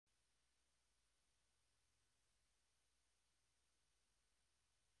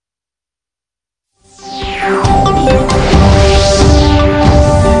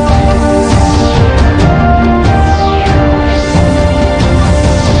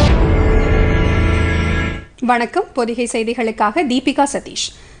வணக்கம். பொதிகை செய்திகளுக்காக தீபிகா சதீஷ்.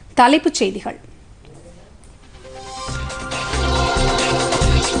 தலைப்புச் செய்திகள்.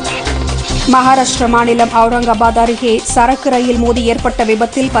 மகாராஷ்டிர மாநிலம் அவுரங்காபாத் அருகே சரக்கு ரயில் மோதி ஏற்பட்ட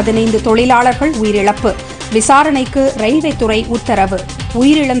விபத்தில் 15 தொழிலாளர்கள் உயிரிழப்பு. விசாரணைக்கு ரயில்வே துறை உத்தரவு.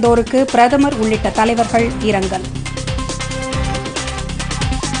 உயிரிழந்தோருக்கு பிரதமர் உள்ளிட்ட தலைவர்கள் இரங்கல்.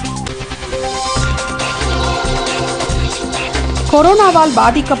 கொரோனாவால்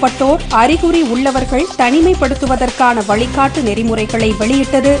பாதிக்கப்பட்டோர் அறிகுறி உள்ளவர்கள் தனிமைப்படுத்துவதற்கான வழிகாட்டு நெறிமுறைகளை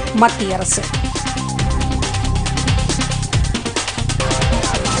வெளியிட்டது மத்திய அரசு.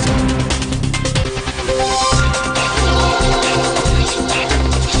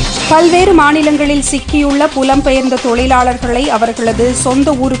 பல்வேறு மாநிலங்களில் சிக்கியுள்ள புலம்பெயர்ந்த தொழிலாளர்களை அவர்களது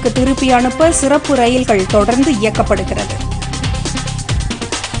சொந்த ஊருக்கு திருப்பி அனுப்ப சிறப்பு ரயில்கள் தொடர்ந்து இயக்கப்படுகிறது.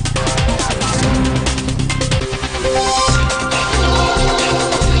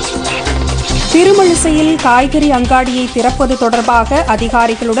 திருமழிசையில் காய்கறி அங்காடியை திறப்பது தொடர்பாக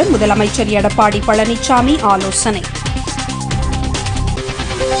அதிகாரிகளுடன் முதலமைச்சர் எடப்பாடி பழனிசாமி ஆலோசனை.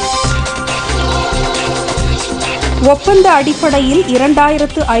 ஒப்பந்த அடிப்படையில்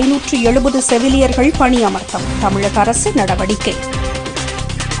 2570 செவிலியர்கள் பணியமர்த்தம். தமிழக அரசு நடவடிக்கை.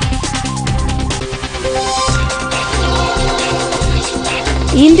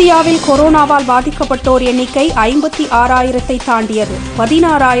 இந்தியாவில் கொரோனாவால் பாதிக்கப்பட்டோர் எண்ணிக்கை 56,000 தாண்டியது.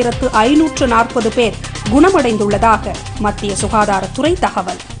 16,540 பேர் குணமடைந்துள்ளதாக மத்திய சுகாதாரத்துறை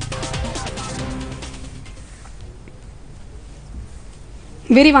தகவல்.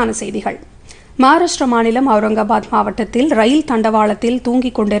 விரிவான செய்திகள். மகாராஷ்டிர மாநிலம் அவுரங்காபாத் மாவட்டத்தில் ரயில் தண்டவாளத்தில்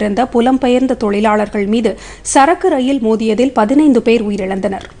தூங்கிக் கொண்டிருந்த புலம்பெயர்ந்த தொழிலாளர்கள் மீது சரக்கு ரயில் மோதியதில் 15 பேர்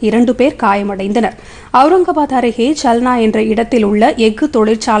உயிரிழந்தனர். 2 பேர் காயமடைந்தனர். அவுரங்காபாத் அருகே சல்னா என்ற இடத்தில் உள்ள எஃகு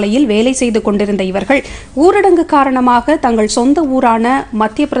தொழிற்சாலையில் வேலை செய்து கொண்டிருந்த இவர்கள் ஊரடங்கு காரணமாக தங்கள் சொந்த ஊரான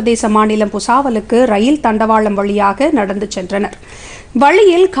மத்திய பிரதேச மாநிலம் புசாவலுக்கு ரயில் தண்டவாளம் வழியாக நடந்து சென்றனர்.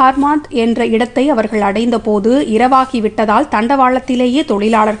 வழியில் கார்மாண்ட் என்ற இடத்தை அவர்கள் அடைந்தபோது இரவாகிவிட்டதால் தண்டவாளத்திலேயே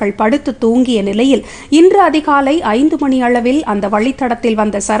தொழிலாளர்கள் படுத்து தூங்கிய நிலையில் இன்று அதிகாலை 5 மணி அளவில் அந்த வழித்தடத்தில்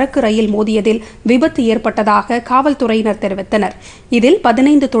வந்த சரக்கு ரயில் மோதியதில் விபத்து ஏற்பட்டதாக காவல்துறையினர் தெரிவித்தனர். இதில்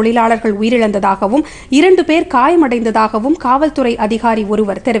 15 தொழிலாளர்கள் உயிரிழந்ததாகவும் 2 பேர் காயமடைந்ததாகவும் காவல்துறை அதிகாரி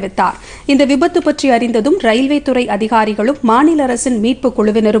ஒருவர் தெரிவித்தார். இந்த விபத்து பற்றி அறிந்ததும் ரயில்வே துறை அதிகாரிகளும் மாநில அரசின் மீட்புக்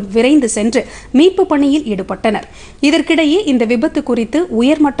குழுவினரும் விரைந்து சென்று மீட்பு பணியில் ஈடுபட்டனர். இதற்கிடையே இந்த விபத்து குறித்து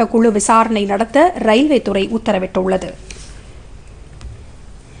உயர்மட்ட குழு விசாரணை நடத்த ரயில்வே துறை உத்தரவிட்டுள்ளது.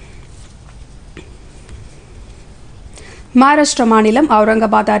 மகாராஷ்டிர மாநிலம்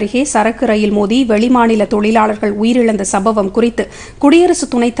அவுரங்காபாத் அருகே சரக்கு ரயில் மோதி வெளிமாநில தொழிலாளர்கள் உயிரிழந்த சம்பவம் குறித்து குடியரசு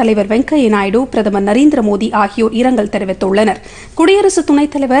துணைத் தலைவர் வெங்கையா நாயுடு, பிரதமர் நரேந்திர மோடி ஆகியோர் இரங்கல் தெரிவித்துள்ளனர். குடியரசு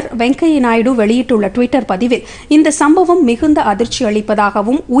துணைத் தலைவர் வெங்கையா நாயுடு வெளியிட்டுள்ள டுவிட்டர் பதிவில் இந்த சம்பவம் மிகுந்த அதிர்ச்சி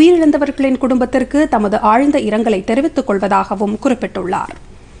அளிப்பதாகவும் உயிரிழந்தவர்களின் குடும்பத்திற்கு தமது ஆழ்ந்த இரங்கலை தெரிவித்துக் கொள்வதாகவும் குறிப்பிட்டுள்ளார்.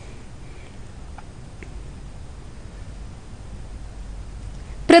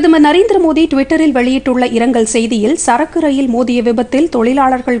 பிரதமர் நரேந்திர மோடி டுவிட்டரில் வெளியிட்டுள்ள இரங்கல் செய்தியில் சரக்கு ரயில் மோதிய விபத்தில்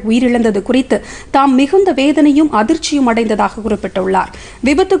தொழிலாளர்கள் உயிரிழந்தது குறித்து தாம் மிகுந்த வேதனையும் அதிர்ச்சியும் அடைந்ததாக குறிப்பிட்டுள்ளார்.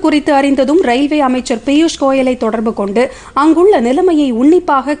 விபத்து குறித்து அறிந்ததும் ரயில்வே அமைச்சர் பியூஷ் கோயலை தொடர்பு கொண்டு அங்குள்ள நிலைமையை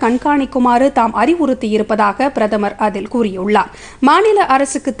உன்னிப்பாக கண்காணிக்குமாறு தாம் அறிவுறுத்தியிருப்பதாக பிரதமர் அதில் கூறியுள்ளார். மாநில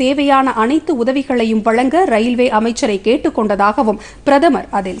அரசுக்கு தேவையான அனைத்து உதவிகளையும் வழங்க ரயில்வே அமைச்சரை கேட்டுக் கொண்டதாகவும் பிரதமர்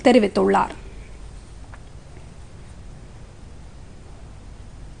அதில் தெரிவித்துள்ளார்.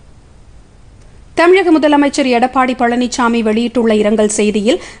 தமிழக முதலமைச்சர் எடப்பாடி பழனிசாமி வெளியிட்டுள்ள இரங்கல்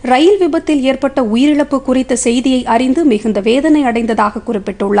செய்தியில் ரயில் விபத்தில் ஏற்பட்ட உயிரிழப்பு குறித்த செய்தியை அறிந்து மிகுந்த வேதனை அடைந்ததாக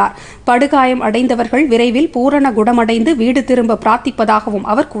குறிப்பிட்டுள்ளார். படுகாயம் அடைந்தவர்கள் விரைவில் பூரண குணமடைந்து வீடு திரும்ப பிரார்த்திப்பதாகவும்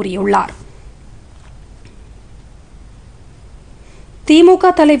அவர் கூறியுள்ளார். திமுக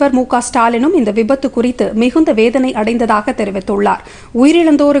தலைவர் மு க ஸ்டாலினும் இந்த விபத்து குறித்து மிகுந்த வேதனை அடைந்ததாக தெரிவித்துள்ளார்.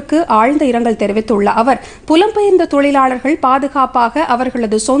 உயிரிழந்தோருக்கு ஆழ்ந்த இரங்கல் தெரிவித்துள்ள அவர் புலம்பெயர்ந்த தொழிலாளர்கள் பாதுகாப்பாக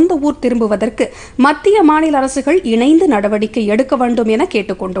அவர்களது சொந்த ஊர் திரும்புவதற்கு மத்திய மாநில அரசுகள் இணைந்து நடவடிக்கை எடுக்க வேண்டும் என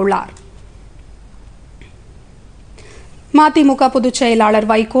கேட்டுக் கொண்டுள்ளார். மதிமுக பொதுச் செயலாளர்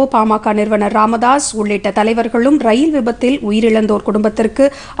வைகோ, பாமக நிறுவனர் ராமதாஸ் உள்ளிட்ட தலைவர்களும் ரயில் விபத்தில் உயிரிழந்தோர் குடும்பத்திற்கு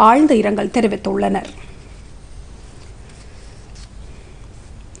ஆழ்ந்த இரங்கல் தெரிவித்துள்ளனர்.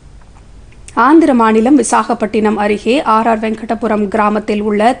 ஆந்திர மாநிலம் விசாகப்பட்டினம் அருகே ஆர் வெங்கடபுரம் கிராமத்தில்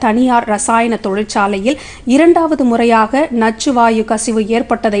உள்ள தனியார் ரசாயன தொழிற்சாலையில் 2வது முறையாக நச்சுவாயு கசிவு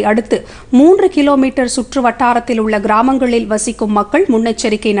ஏற்பட்டதை அடுத்து 3 கிலோமீட்டர் சுற்று வட்டாரத்தில் உள்ள கிராமங்களில் வசிக்கும் மக்கள்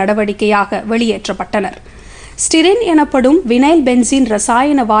முன்னெச்சரிக்கை நடவடிக்கையாக வெளியேற்றப்பட்டனர். ஸ்டிரின் எனப்படும் வினைல் பென்சீன்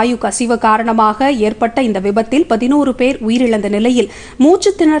ரசாயன வாயு கசிவு காரணமாக ஏற்பட்ட இந்த விபத்தில் 11 பேர் உயிரிழந்த நிலையில்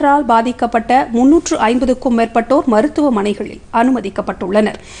மூச்சுத் திணறலால் பாதிக்கப்பட்ட 350க்கும் மேற்பட்டோர் மருத்துவமனைகளில்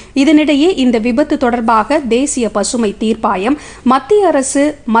அனுமதிக்கப்பட்டுள்ளனர். இதனிடையே இந்த விபத்து தொடர்பாக தேசிய பசுமை தீர்ப்பாயம், மத்திய அரசு,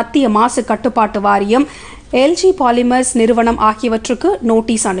 மத்திய மாசு கட்டுப்பாட்டு வாரியம், LG பாலிமர்ஸ் நிறுவனம் ஆகியவற்றுக்கு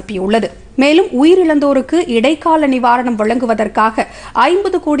நோட்டீஸ் அனுப்பியுள்ளது. மேலும் உயிரிழந்தோருக்கு இடைக்கால நிவாரணம் வழங்குவதற்காக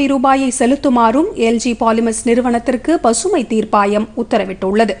 50 கோடி ரூபாயை செலுத்துமாறும் LG பாலிமர்ஸ் நிறுவனத்திற்கு பசுமை தீர்ப்பாயம்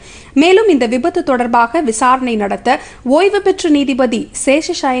உத்தரவிட்டுள்ளது. மேலும் இந்த விபத்து தொடர்பாக விசாரணை நடத்த ஓய்வு பெற்ற நீதிபதி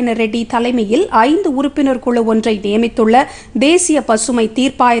சேஷசாயன ரெட்டி தலைமையில் 5 உறுப்பினர் குழு ஒன்றை நியமித்துள்ள தேசிய பசுமை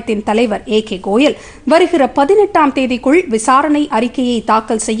தீர்ப்பாயத்தின் தலைவர் AK கோயல் வருகிற 18ஆம் தேதிக்குள் விசாரணை அறிக்கையை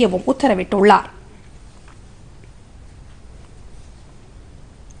தாக்கல் செய்யவும் உத்தரவிட்டுள்ளார்.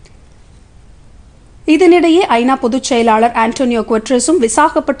 இதனிடையே ஐநா பொதுச் செயலாளர் ஆண்டோனியோ குட்டரஸும்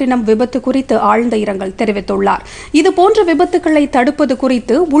விசாகப்பட்டினம் விபத்து குறித்து ஆழ்ந்த இரங்கல் தெரிவித்துள்ளார். இதுபோன்ற விபத்துக்களை தடுப்பது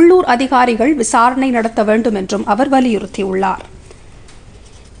குறித்து உள்ளூர் அதிகாரிகள் விசாரணை நடத்த வேண்டும் என்றும் அவர் வலியுறுத்தியுள்ளார்.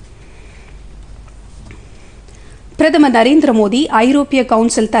 பிரதமர் நரேந்திர மோடி ஐரோப்பிய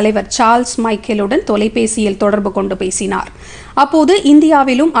கவுன்சில் தலைவர் சார்ல்ஸ் மைக்கேலுடன் தொலைபேசியில் தொடர்பு கொண்டு பேசினார். அப்போது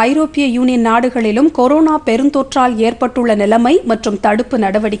இந்தியாவிலும் ஐரோப்பிய யூனியன் நாடுகளிலும் கொரோனா பெருந்தொற்றால் ஏற்பட்டுள்ள நிலைமை மற்றும் தடுப்பு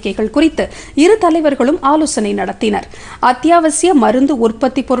நடவடிக்கைகள் குறித்து இரு தலைவர்களும் ஆலோசனை நடத்தினர். அத்தியாவசிய மருந்து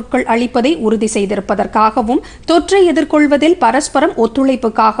உற்பத்தி பொருட்கள் அளிப்பதை உறுதி செய்திருப்பதற்காகவும் தொற்றை எதிர்கொள்வதில் பரஸ்பரம்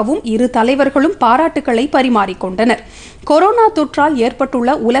ஒத்துழைப்புக்காகவும் இரு தலைவர்களும் பாராட்டுக்களை பரிமாறிக்கொண்டனர். கொரோனா தொற்றால் ஏற்பட்டுள்ள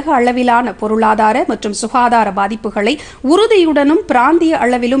உலக அளவிலான பொருளாதார மற்றும் சுகாதார பாதிப்புகளை உறுதியுடனும் பிராந்திய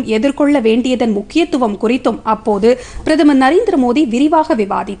அளவிலும் எதிர்கொள்ள வேண்டியதன் முக்கியத்துவம் குறித்தும் அப்போது பிரதமர் நரேந்திர மோடி விரிவாக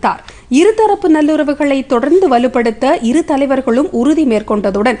விவாதித்தார். இருதரப்பு நல்லுறவுகளை தொடர்ந்து வலுப்படுத்த இரு தலைவர்களும் உறுதி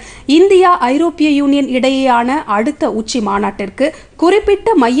மேற்கொண்டதுடன் இந்தியா ஐரோப்பிய யூனியன் இடையேயான அடுத்த உச்சி மாநாட்டிற்கு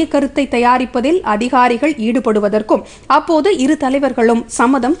குறிப்பிட்ட மைய கருத்தை தயாரிப்பதில் அதிகாரிகள் ஈடுபடுவதற்கும் அப்போது இரு தலைவர்களும்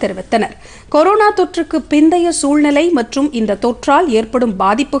சம்மதம் தெரிவித்தனர். கொரோனா தொற்றுக்கு பிந்தைய சூழ்நிலை மற்றும் இந்த தொற்றால் ஏற்படும்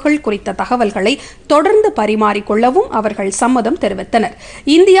பாதிப்புகள் குறித்த தகவல்களை தொடர்ந்து பரிமாறிக்கொள்ளவும் அவர்கள் சம்மதம் தெரிவித்தனர்.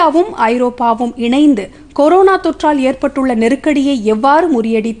 இந்தியாவும் ஐரோப்பாவும் இணைந்து கொரோனா தொற்றால் ஏற்பட்டுள்ள நெருக்கடியை எவ்வாறு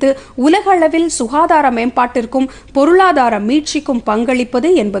முறியடித்து உலக அளவில் சுகாதார மேம்பாட்டிற்கும் பொருளாதார மீட்சிக்கும் பங்களிப்பது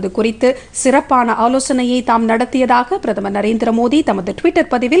என்பது குறித்து சிறப்பான ஆலோசனையை தாம் நடத்தியதாக பிரதமர் நரேந்திர மோடி தமது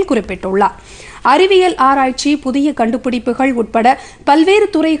ட்விட்டர் பதிவில் குறிப்பிட்டுள்ளார். அறிவியல் ஆராய்ச்சி, புதிய கண்டுபிடிப்புகள் உட்பட பல்வேறு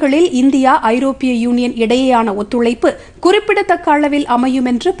துறைகளில் இந்தியா ஐரோப்பிய யூனியன் இடையேயான ஒத்துழைப்பு குறிப்பிடத்தக்க அளவில் அமையும்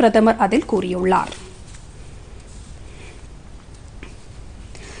என்று பிரதமர் அதில் கூறியுள்ளார்.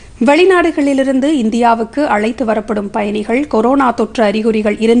 வெளிநாடுகளிலிருந்து இந்தியாவுக்கு அழைத்து வரப்படும் பயணிகள் கொரோனா தொற்று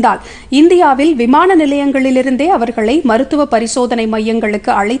அறிகுறிகள் இருந்தால் இந்தியாவில் விமான நிலையங்களிலிருந்தே அவர்களை மருத்துவ பரிசோதனை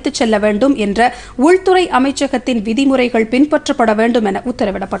மையங்களுக்கு அழைத்துச் செல்ல வேண்டும் என்ற உள்துறை அமைச்சகத்தின் விதிமுறைகள் பின்பற்றப்பட வேண்டும் என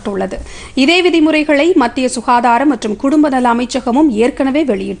உத்தரவிடப்பட்டுள்ளது. இதே விதிமுறைகளை மத்திய சுகாதார மற்றும் குடும்ப நல அமைச்சகமும் ஏற்கனவே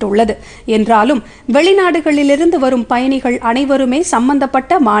வெளியிட்டுள்ளது. என்றாலும் வெளிநாடுகளிலிருந்து வரும் பயணிகள் அனைவருமே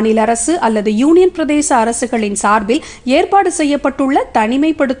சம்பந்தப்பட்ட மாநில அரசு அல்லது யூனியன் பிரதேச அரசுகளின் சார்பில் ஏற்பாடு செய்யப்பட்டுள்ள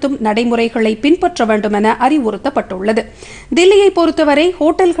தனிமைப்படுத்தும் நடைமுறைகளை பின்பற்ற வேண்டும் என அறிவுறுத்தப்பட்டுள்ளது. தில்லியை பொறுத்தவரை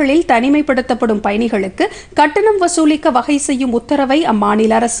ஹோட்டல்களில் தனிமைப்படுத்தப்படும் பயணிகளுக்கு கட்டணம் வசூலிக்க வகை செய்யும் உத்தரவை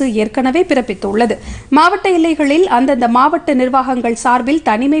அம்மாநில அரசு ஏற்கனவே பிறப்பித்துள்ளது. மாவட்ட எல்லைகளில் அந்தந்த மாவட்ட நிர்வாகங்கள் சார்பில்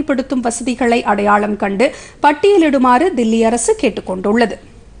தனிமைப்படுத்தும் வசதிகளை அடையாளம் கண்டு பட்டியலிடுமாறு தில்லி அரசு கேட்டுக் கொண்டுள்ளது.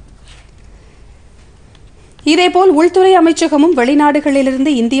 இதேபோல் உள்துறை அமைச்சகமும்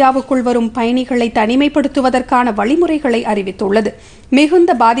வெளிநாடுகளிலிருந்து இந்தியாவுக்குள் வரும் பயணிகளை தனிமைப்படுத்துவதற்கான வழிமுறைகளை அறிவித்துள்ளது.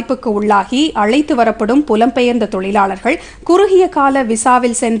 மிகுந்த பாதிப்புக்கு உள்ளாகி அழைத்து வரப்படும் புலம்பெயர்ந்த தொழிலாளர்கள், குறுகிய கால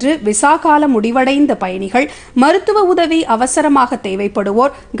விசாவில் சென்று விசா காலம் முடிவடைந்த பயணிகள், மருத்துவ உதவி அவசரமாக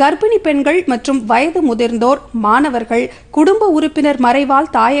தேவைப்படுவோர், கர்ப்பிணி பெண்கள் மற்றும் வயது முதிர்ந்தோர், மாணவர்கள், குடும்ப உறுப்பினர்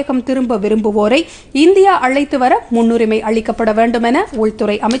மறைவால் தாயகம் திரும்ப விரும்புவோரை இந்தியா அழைத்து வர முன்னுரிமை அளிக்கப்பட வேண்டும் என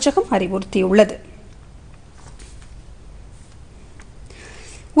உள்துறை அமைச்சகம் அறிவுறுத்தியுள்ளது.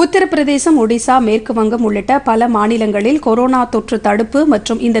 உத்தரப்பிரதேசம், ஒடிசா, மேற்கு வங்கம் உள்ளிட்ட பல மாநிலங்களில் கொரோனா தொற்று தடுப்பு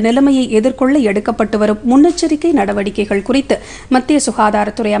மற்றும் இந்த நிலைமையை எதிர்கொள்ள எடுக்கப்பட்டு வரும் முன்னெச்சரிக்கை நடவடிக்கைகள் குறித்து மத்திய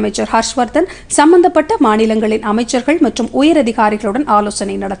சுகாதாரத்துறை அமைச்சர் ஹர்ஷ்வர்தன் சம்பந்தப்பட்ட மாநிலங்களின் அமைச்சர்கள் மற்றும் உயரதிகாரிகளுடன்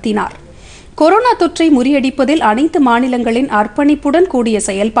ஆலோசனை நடத்தினார். கொரோனா தொற்றை முறியடிப்பதில் அனைத்து மாநிலங்களின் அர்ப்பணிப்புடன் கூடிய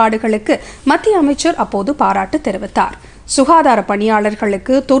செயல்பாடுகளுக்கு மத்திய அமைச்சர் அப்போது பாராட்டு தெரிவித்தார். சுகாதார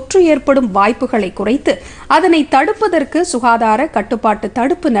பணியாளர்களுக்கு தொற்று ஏற்படும் வாய்ப்புகளை குறைத்து அதனை தடுப்பதற்கு சுகாதார கட்டுப்பாட்டு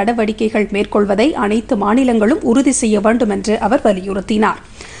தடுப்பு நடவடிக்கைகள் மேற்கொள்வதை அனைத்து மாநிலங்களும் உறுதி செய்ய வேண்டும் என்று அவர் வலியுறுத்தினார்.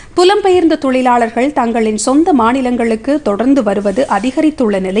 புலம்பெயர்ந்த தொழிலாளர்கள் தங்களின் சொந்த மாநிலங்களுக்கு தொடர்ந்து வருவது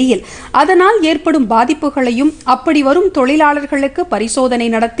அதிகரித்துள்ள நிலையில் அதனால் ஏற்படும் பாதிப்புகளையும் அப்படி வரும் தொழிலாளர்களுக்கு பரிசோதனை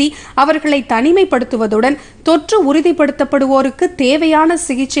நடத்தி அவர்களை தனிமைப்படுத்துவதுடன் தொற்று உறுதிப்படுத்தப்படுவோருக்கு தேவையான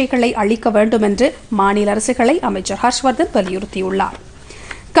சிகிச்சைகளை அளிக்க வேண்டும் என்று மாநில அரசுகளை அமைச்சர் ஹர்ஷ்வர்தன் வலியுறுத்தியுள்ளார்.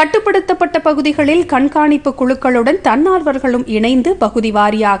 கட்டுப்படுத்தப்பட்ட பகுதிகளில் கண்காணிப்பு குழுக்களுடன் தன்னார்வர்களும் இணைந்து பகுதி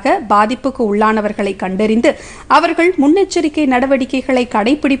வாரியாக பாதிப்புக்கு உள்ளானவர்களை கண்டறிந்து அவர்கள் முன்னெச்சரிக்கை நடவடிக்கைகளை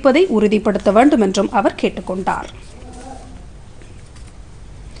கடைபிடிப்பதை உறுதிப்படுத்த வேண்டும் என்றும் அவர் கேட்டுக் கொண்டார்.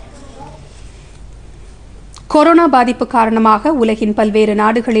 கொரோனா பாதிப்பு காரணமாக உலகின் பல்வேறு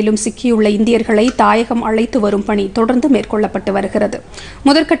நாடுகளிலும் சிக்கியுள்ள இந்தியர்களை தாயகம் அழைத்து வரும் பணி தொடர்ந்து மேற்கொள்ளப்பட்டு வருகிறது.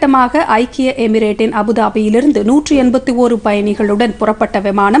 முதற்கட்டமாக ஐக்கிய எமிரேட்டின் அபுதாபியிலிருந்து 181 பயணிகளுடன் புறப்பட்ட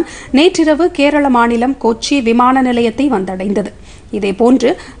விமானம் நேற்றிரவு கேரள மாநிலம் கொச்சி விமான நிலையத்தை வந்தடைந்தது.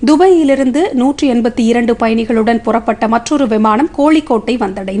 இதேபோன்று துபாயிலிருந்து 182 பயணிகளுடன் புறப்பட்ட மற்றொரு விமானம் கோழிக்கோட்டை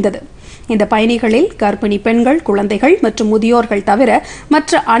வந்தடைந்தது. இந்த பயணிகளில் கர்ப்பிணி பெண்கள், குழந்தைகள் மற்றும் முதியோர்கள் தவிர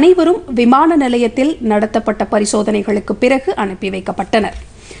மற்ற அனைவரும் விமான நிலையத்தில் நடத்தப்பட்ட பரிசோதனைகளுக்கு பிறகு அனுப்பி வைக்கப்பட்டனர்.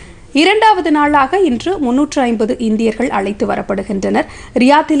 இரண்டாவது நாளாக இன்று 350 இந்தியர்கள் அழைத்து வரப்படுகின்றனர்.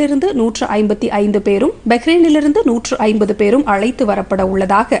 ரியாத்திலிருந்து 155 பேரும், பஹ்ரைனிலிருந்து 150 பேரும் அழைத்து வரப்பட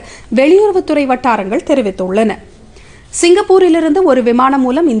உள்ளதாக வெளியுறவுத்துறை வட்டாரங்கள் தெரிவித்துள்ளன. சிங்கப்பூரிலிருந்து ஒரு விமானம்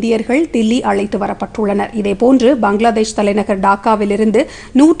மூலம் இந்தியர்கள் தில்லி அழைத்து வரப்பட்டுள்ளனர். இதேபோன்று பங்களாதேஷ் தலைநகர் டாக்காவிலிருந்து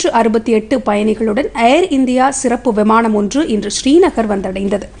 168 பயணிகளுடன் ஏர் இந்தியா சிறப்பு விமானம் ஒன்று இன்று ஸ்ரீநகர்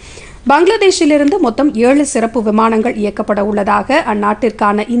வந்தடைந்தது. பங்களாதேஷிலிருந்து மொத்தம் 7 சிறப்பு விமானங்கள் இயக்கப்பட உள்ளதாக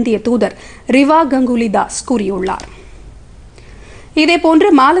அந்நாட்டிற்கான இந்திய தூதர் ரிவா கங்குலி தாஸ் கூறியுள்ளார். இதேபோன்று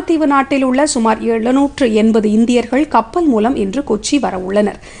மாலத்தீவு நாட்டில் உள்ள சுமார் 780 இந்தியர்கள் கப்பல் மூலம் இன்று கொச்சி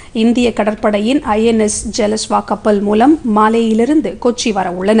வரவுள்ளனர். இந்திய கடற்படையின் INS ஜலஸ்வா கப்பல் மூலம் மாலேயிலிருந்து கொச்சி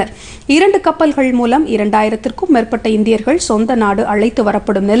வரவுள்ளனர். 2 கப்பல்கள் மூலம் 2000க்கும் மேற்பட்ட இந்தியர்கள் சொந்த நாடு அழைத்து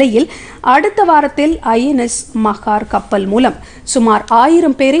வரப்படும் நிலையில் அடுத்த வாரத்தில் INS மகார் கப்பல் மூலம் சுமார்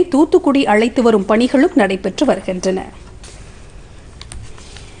 1000 பேரை தூத்துக்குடி அழைத்து வரும் பணிகளும் நடைபெற்று வருகின்றன.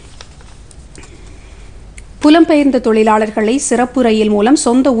 புலம்பெயர்ந்த தொழிலாளர்களை சிறப்பு ரயில் மூலம்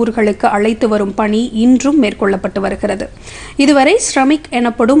சொந்த ஊர்களுக்கு அழைத்து வரும் பணி இன்றும் மேற்கொள்ளப்பட்டு வருகிறது. இதுவரை ஸ்ரமிக்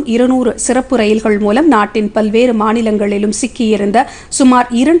எனப்படும் 200 சிறப்பு ரயில்கள் மூலம் நாட்டின் பல்வேறு மாநிலங்களிலும் சிக்கியிருந்த சுமார்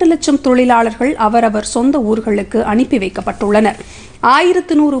 2 லட்சம் தொழிலாளர்கள் அவரவர் சொந்த ஊர்களுக்கு அனுப்பி வைக்கப்பட்டுள்ளனர்.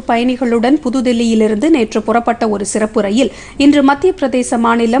 1100 பயணிகளுடன் புதுதில்லியிலிருந்து நேற்று புறப்பட்ட ஒரு சிறப்பு ரயில் இன்று மத்திய பிரதேச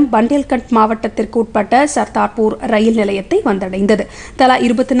மாநிலம் பண்டேல்கண்ட் மாவட்டத்திற்கு உட்பட்ட சர்தார்பூர் ரயில் நிலையத்தை வந்தடைந்தது. தலா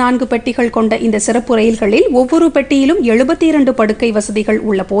 24 பெட்டிகள் கொண்ட இந்த சிறப்பு ரயில்களில் ஒவ்வொரு பெட்டியிலும் 72 படுக்கை வசதிகள்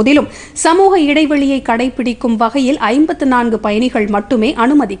உள்ள போதிலும் சமூக இடைவெளியை கடைபிடிக்கும் வகையில் 54 பயணிகள் மட்டுமே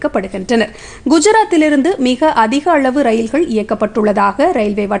அனுமதிக்கப்படுகின்றனர். குஜராத்திலிருந்து மிக அதிக அளவு ரயில்கள் இயக்கப்பட்டுள்ளதாக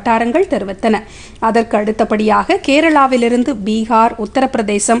ரயில்வே வட்டாரங்கள் தெரிவித்தன. அதற்கு அடுத்தபடியாக கேரளாவிலிருந்து பீகார்,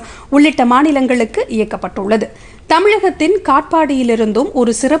 உத்தரப்பிரதேசம் உள்ளிட்ட மாநிலங்களுக்கு இயக்கப்பட்டுள்ளது. தமிழகத்தின் காட்பாடியிலிருந்தும்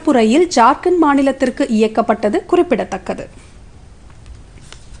ஒரு சிறப்பு ரயில் ஜார்க்கண்ட் மாநிலத்திற்கு இயக்கப்பட்டது குறிப்பிடத்தக்கது.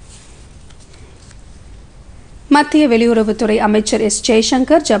 மத்திய வெளியுறவுத்துறை அமைச்சர் எஸ்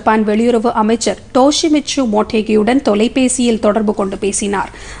ஜெய்சங்கர் ஜப்பான் வெளியுறவு அமைச்சர் டோஷிமிட்சு மோட்டேகியுடன் தொலைபேசியில் தொடர்பு கொண்டு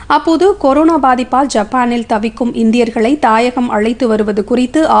பேசினார். அப்போது கொரோனா பாதிப்பால் ஜப்பானில் தவிக்கும் இந்தியர்களை தாயகம் அழைத்து வருவது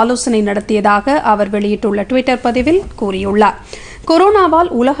குறித்து ஆலோசனை நடத்தியதாக அவர் வெளியிட்டுள்ள டுவிட்டர் பதிவில் கூறியுள்ளார். கொரோனாவால்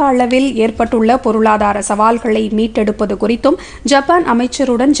உலக அளவில் ஏற்பட்டுள்ள பொருளாதார சவால்களை மீட்டெடுப்பது குறித்தும் ஜப்பான்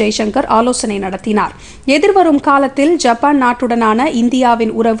அமைச்சருடன் ஜெய்சங்கர் ஆலோசனை நடத்தினார். எதிர்வரும் காலத்தில் ஜப்பான் நாட்டுடனான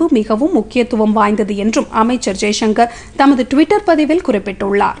இந்தியாவின் உறவு மிகவும் முக்கியத்துவம் வாய்ந்தது என்றும் அமைச்சர் ஜெய்சங்கர் தமது டுவிட்டர் பதிவில்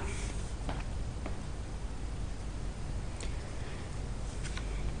குறிப்பிட்டுள்ளார்.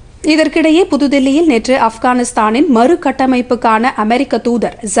 இதற்கிடையே புதுதில்லியில் நேற்று ஆப்கானிஸ்தானின் மறுகட்டமைப்புக்கான அமெரிக்க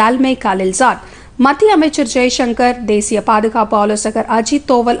தூதர் ஜால்மே காலில்சாட், மத்திய அமைச்சர் ஜெய்சங்கர், தேசிய பாதுகாப்பு ஆலோசகர் அஜித்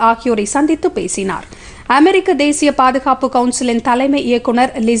தோவல் ஆகியோரை சந்தித்து பேசினார். அமெரிக்க தேசிய பாதுகாப்பு கவுன்சிலின் தலைமை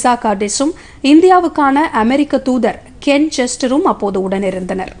இயக்குநர் லிசா கார்டிஸும் இந்தியாவுக்கான அமெரிக்க தூதர் கென் ஜெஸ்டரும் அப்போது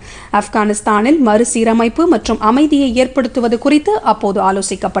உடனிருந்தனர். ஆப்கானிஸ்தானில் மறுசீரமைப்பு மற்றும் அமைதியை ஏற்படுத்துவது குறித்து அப்போது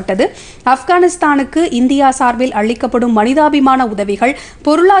ஆலோசிக்கப்பட்டது. ஆப்கானிஸ்தானுக்கு இந்தியா சார்பில் அளிக்கப்படும் மனிதாபிமான உதவிகள்,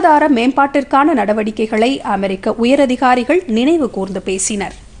 பொருளாதார மேம்பாட்டிற்கான நடவடிக்கைகளை அமெரிக்க உயரதிகாரிகள் நினைவு கூர்ந்து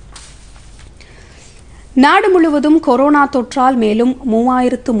பேசினர். நாடு முழுவதும் கொரோனா தொற்றால் மேலும்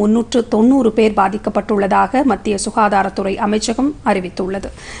 3390 பேர் பாதிக்கப்பட்டுள்ளதாக மத்திய சுகாதாரத்துறை அமைச்சகம் அறிவித்துள்ளது.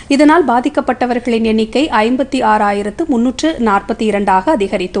 இதனால் பாதிக்கப்பட்டவர்களின் எண்ணிக்கை 56,342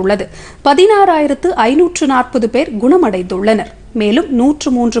 அதிகரித்துள்ளது. 16,540 பேர் குணமடைந்துள்ளனர். மேலும்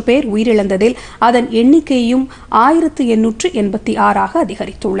 103 பேர் உயிரிழந்ததில் அதன் எண்ணிக்கையும் 1886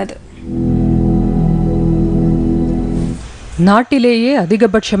 அதிகரித்துள்ளது. நாட்டிலேயே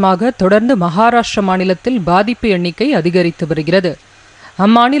அதிகபட்சமாக தொடர்ந்து மகாராஷ்டிர மாநிலத்தில் பாதிப்பு எண்ணிக்கை அதிகரித்து வருகிறது.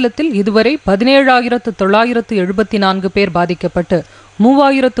 அம்மாநிலத்தில் இதுவரை 17,974 பேர் பாதிக்கப்பட்டு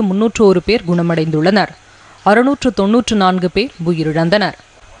 3,301 பேர் குணமடைந்துள்ளனர். 694 பேர் உயிரிழந்தனர்.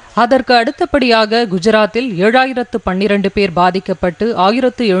 அதற்கு அடுத்தபடியாக குஜராத்தில் 7,012 பேர் பாதிக்கப்பட்டு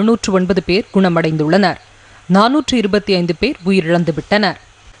 1,709 பேர் குணமடைந்துள்ளனர். 425 பேர் உயிரிழந்துவிட்டனர்.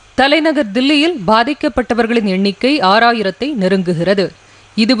 தலைநகர் தில்லியில் பாதிக்கப்பட்டவர்களின் எண்ணிக்கை 6,000-ஐ நெருங்குகிறது.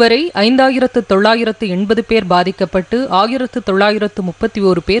 இதுவரை 5,980 பேர் பாதிக்கப்பட்டு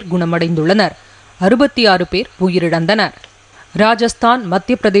 1,931 பேர் குணமடைந்துள்ளனர். 66 பேர் உயிரிழந்தனர். ராஜஸ்தான்,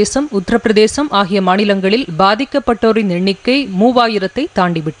 மத்திய பிரதேசம், உத்தரப்பிரதேசம் ஆகிய மாநிலங்களில் பாதிக்கப்பட்டோரின் எண்ணிக்கை 3,000-ஐ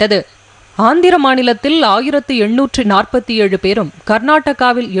தாண்டிவிட்டது. ஆந்திர மாநிலத்தில் 1,847 பேரும்,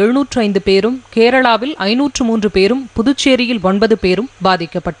 கர்நாடகாவில் 705 பேரும், கேரளாவில் 503 பேரும், புதுச்சேரியில் 9 பேரும்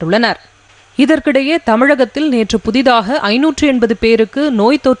பாதிக்கப்பட்டுள்ளனர். இதற்கிடையே தமிழகத்தில் நேற்று புதிதாக 580 பேருக்கு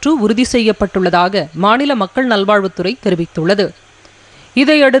நோய் தொற்று உறுதி செய்யப்பட்டுள்ளதாக மாநில மக்கள் நல்வாழ்வுத்துறை தெரிவித்துள்ளது.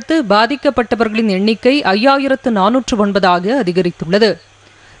 இதையடுத்து பாதிக்கப்பட்டவர்களின் எண்ணிக்கை 5,409ஆக அதிகரித்துள்ளது.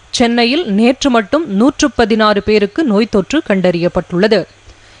 சென்னையில் நேற்று மட்டும் 116 பேருக்கு நோய் தொற்று கண்டறியப்பட்டுள்ளது.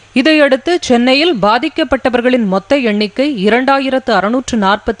 இதையடுத்து சென்னையில் பாதிக்கப்பட்டவர்களின் மொத்த எண்ணிக்கை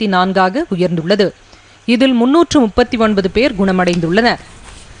 2,644ஆக உயர்ந்துள்ளது. இதில் 339 பேர் குணமடைந்துள்ளனர்.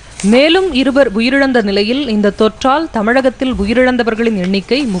 மேலும் 2 உயிரிழந்த நிலையில் இந்த தொற்றால் தமிழகத்தில் உயிரிழந்தவர்களின்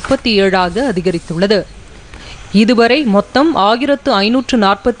எண்ணிக்கை 37ஆக அதிகரித்துள்ளது. இதுவரை மொத்தம்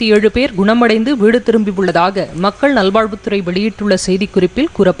 1,547 பேர் குணமடைந்து வீடு திரும்பியுள்ளதாக மக்கள் நல்வாழ்வுத்துறை வெளியிட்டுள்ள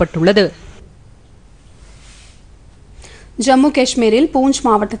செய்திக்குறிப்பில் கூறப்பட்டுள்ளது. ஜம்மு காஷ்மீரில் பூஞ்ச்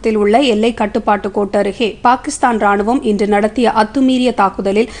மாவட்டத்தில் உள்ள எல்லை கட்டுப்பாட்டு கோட்டு அருகே பாகிஸ்தான் ராணுவம் இன்று நடத்திய அத்துமீறிய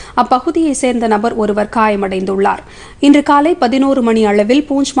தாக்குதலில் அப்பகுதியைச் சேர்ந்த நபர் ஒருவர் காயமடைந்துள்ளார். இன்று காலை 11 மணி அளவில்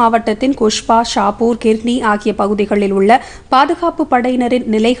பூஞ்ச் மாவட்டத்தின் குஷ்பா, ஷாப்பூர், கிர்னி ஆகிய பகுதிகளில் உள்ள பாதுகாப்பு படையினரின்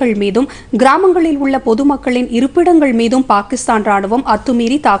நிலைகள் மீதும் கிராமங்களில் உள்ள பொதுமக்களின் இருப்பிடங்கள் மீதும் பாகிஸ்தான் ராணுவம்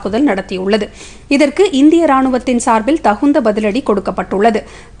அத்துமீறி தாக்குதல் நடத்தியுள்ளது. இதற்கு இந்திய ராணுவத்தின் சார்பில் தகுந்த பதிலடி கொடுக்கப்பட்டுள்ளது.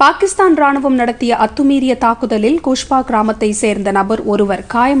 பாகிஸ்தான் ராணுவம் நடத்திய அத்துமீறிய தாக்குதலில் குஷ்பா கிராமத்தை சேர்ந்த நபர் ஒருவர்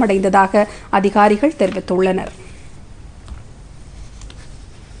காயமடைந்ததாக அதிகாரிகள் தெரிவித்துள்ளனர்.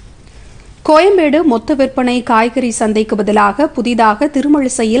 கோயம்பேடு மொத்த விற்பனை காய்கறி சந்தைக்கு பதிலாக புதிதாக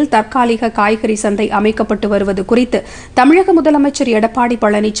திருமழிசையில் தற்காலிக காய்கறி சந்தை அமைக்கப்பட்டு வருவது குறித்து தமிழக முதலமைச்சர் எடப்பாடி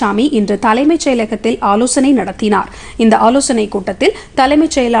பழனிசாமி இன்று தலைமைச் செயலகத்தில் ஆலோசனை நடத்தினார். இந்த ஆலோசனைக் கூட்டத்தில்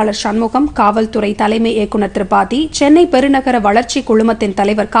தலைமைச் செயலாளர் சண்முகம், காவல்துறை தலைமை இயக்குநர் திரிபாதி, சென்னை பெருநகர வளர்ச்சி குழுமத்தின்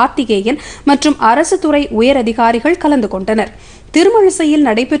தலைவர் கார்த்திகேயன் மற்றும் அரசு துறை உயரதிகாரிகள் கலந்து கொண்டனர். திருமழிசையில்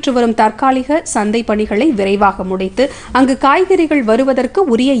நடைபெற்று வரும் தற்காலிக சந்தை பணிகளை விரைவாக முடித்து அங்கு காய்கறிகள் வருவதற்கு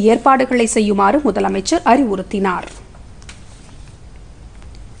உரிய ஏற்பாடுகளை செய்யுமாறு முதலமைச்சர் அறிவுறுத்தினார்.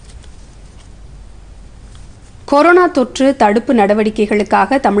 கொரோனா தொற்று தடுப்பு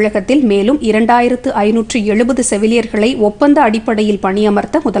நடவடிக்கைகளுக்காக தமிழகத்தில் மேலும் 2,570 செவிலியர்களை ஒப்பந்த அடிப்படையில்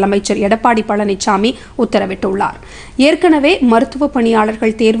பணியமர்த்த முதலமைச்சர் எடப்பாடி பழனிசாமி உத்தரவிட்டுள்ளார். ஏற்கனவே மருத்துவ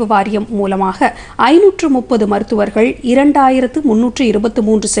பணியாளர்கள் தேர்வு வாரியம் மூலமாக 530 மருத்துவர்கள்,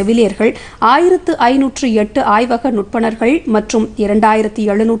 2,323 செவிலியர்கள், 1,508 ஆய்வக நுட்பனர்கள் மற்றும்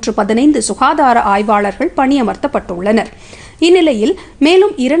 2,715 சுகாதார ஆய்வாளர்கள் பணியமர்த்தப்பட்டுள்ளனர். இந்நிலையில்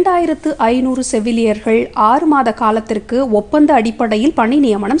மேலும் 2,500 செவிலியர்கள் 6 மாத காலத்திற்கு ஒப்பந்த அடிப்படையில் பணி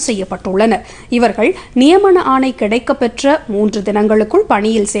நியமனம் செய்யப்பட்டுள்ளனர். இவர்கள் நியமன ஆணை கிடைக்கப்பெற்ற 3 தினங்களுக்குள்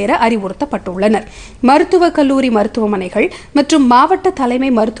பணியில் சேர அறிவுறுத்தப்பட்டுள்ளனர். மருத்துவக் கல்லூரி மருத்துவமனைகள் மற்றும் மாவட்ட தலைமை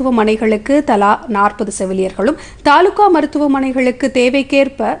மருத்துவமனைகளுக்கு தலா 40 செவிலியர்களும், தாலுகா மருத்துவமனைகளுக்கு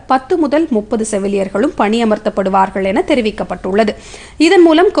தேவைக்கேற்ப 10 முதல் 30 செவிலியர்களும் பணியமர்த்தப்படுவார்கள் என தெரிவிக்கப்பட்டுள்ளது. இதன்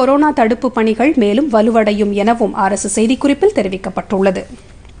மூலம் கொரோனா தடுப்பு பணிகள் மேலும் வலுவடையும் எனவும் அரசு செய்திக்குறிப்பில் தெரிவிக்கப்பட்டுள்ளது.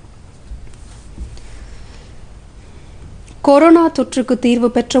 கொரோனா தொற்றுக்கு தீர்வு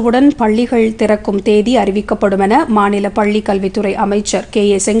பெற்றவுடன் பள்ளிகள் திறக்கும் தேதி அறிவிக்கப்படும் என மாநில பள்ளிக் கல்வித்துறை அமைச்சர்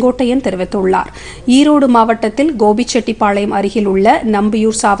K.A. செங்கோட்டையன் தெரிவித்துள்ளார். ஈரோடு மாவட்டத்தில் கோபிச்செட்டிப்பாளையம் அருகில் உள்ள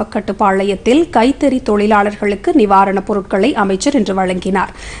நம்பியூர் சாவக்கட்டுப்பாளையத்தில் கைத்தறி தொழிலாளர்களுக்கு நிவாரணப் பொருட்களை அமைச்சர் இன்று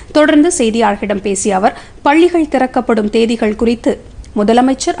வழங்கினார். தொடர்ந்து செய்தியாளர்களிடம் பேசிய அவர், பள்ளிகள் திறக்கப்படும் தேதிகள் குறித்து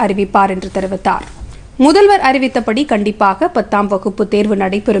முதலமைச்சர் அறிவிப்பார் என்று தெரிவித்தார். முதல்வர் அறிவித்தபடி கண்டிப்பாக 10ஆம் வகுப்பு தேர்வு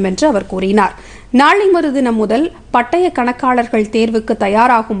நடைபெறும் என்று அவர் கூறினார். நாளை மறுதினம் முதல் பட்டய கணக்காளர்கள் தேர்வுக்கு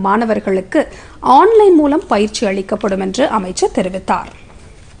தயாராகும் மாணவர்களுக்கு ஆன்லைன் மூலம் பயிற்சி அளிக்கப்படும் என்று அமைச்சர் தெரிவித்தார்.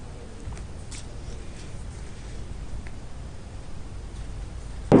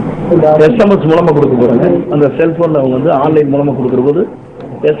 SMS மூலமாக கொடுக்க போறாங்க. அந்த செல்போன்ல அவங்க வந்து ஆன்லைன் மூலமாக கொடுக்கிற போது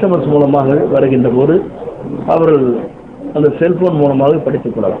SMS மூலமாக வருகின்ற போது அவர்கள் அந்த செல்போன் மூலமாக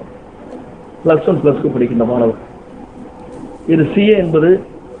படித்துக் கொள்ளலாம். +1 +2 படிக்கின்ற மாணவர். இது CA என்பது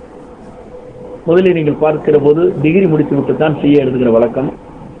முதலில் நீங்கள் பார்க்கிற போது டிகிரி முடித்துவிட்டு தான் CA எடுத்துக்கிற வழக்கம்.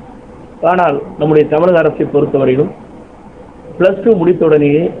 ஆனால் நம்முடைய தமிழக அரசை பொறுத்தவரையிலும் +2 முடித்த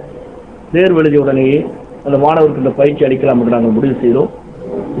உடனேயே தேர்வு எழுதிய உடனேயே அந்த மாணவருக்கு இந்த பயிற்சி அளிக்கலாம் என்று நாங்கள் முடிவு செய்தோம்.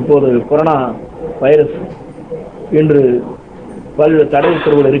 இப்போது கொரோனா வைரஸ் இன்று பல்வேறு தடை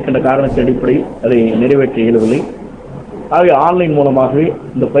உத்தரவுகள் இருக்கின்ற காரணத்தின் அடிப்படையில் அதை நிறைவேற்ற இயலவில்லை. ஆகவே ஆன்லைன் மூலமாகவே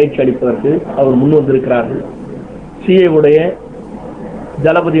இந்த பயிற்சி அளிப்பதற்கு அவர் முன் வந்திருக்கிறார்கள். சிஏ உடைய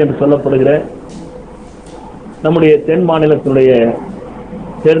தளபதி என்று சொல்லப்படுகிற நம்முடைய தென் மாநிலத்தினுடைய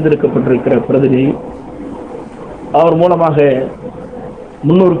தேர்ந்தெடுக்கப்பட்டிருக்கிற பிரதிநிதி, அவர் மூலமாக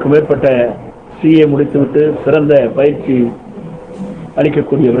 300க்கும் மேற்பட்ட சிஏ முடித்துவிட்டு சிறந்த பயிற்சி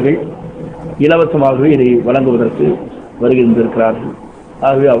அளிக்கக்கூடியவர்கள் இலவசமாகவே இதை வழங்குவதற்கு வருகின்றிருக்கிறார்கள்.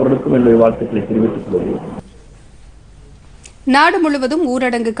 ஆகவே அவர்களுக்கும் என்னுடைய வாழ்த்துக்களை தெரிவித்துக் கொள்கிறேன். நாடு முழுவதும்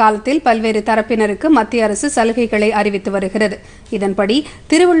ஊரடங்கு காலத்தில் பல்வேறு தரப்பினருக்கு மத்திய அரசு சலுகைகளை அறிவித்து வருகிறது. இதன்படி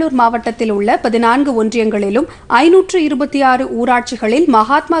திருவள்ளூர் மாவட்டத்தில் உள்ள 14 ஒன்றியங்களிலும் 526 ஊராட்சிகளில்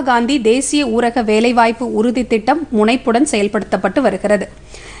மகாத்மா காந்தி தேசிய ஊரக வேலைவாய்ப்பு உறுதி திட்டம் முனைப்புடன் செயல்படுத்தப்பட்டு வருகிறது.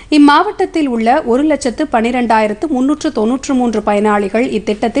 இம்மாவட்டத்தில் உள்ள 1,12,393 பயனாளிகள்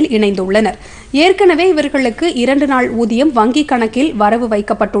இத்திட்டத்தில் இணைந்துள்ளனர். ஏற்கனவே இவர்களுக்கு 2 நாள் ஊதியம் வங்கிக் கணக்கில் வரவு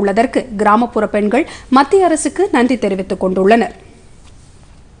வைக்கப்பட்டுள்ளதற்கு கிராமப்புற பெண்கள் மத்திய அரசுக்கு நன்றி தெரிவித்துக் கொண்டுள்ளனர்.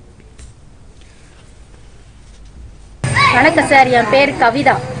 வணக்கம் சார், என் பேர்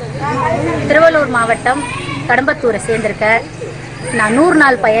கவிதா. திருவள்ளூர் மாவட்டம் கடம்பத்தூரை சேர்ந்திருக்கேன். நான்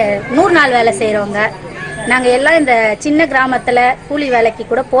 100 நாள் வேலை செய்கிறவங்க. நாங்கள் எல்லாம் இந்த சின்ன கிராமத்தில் கூலி வேலைக்கு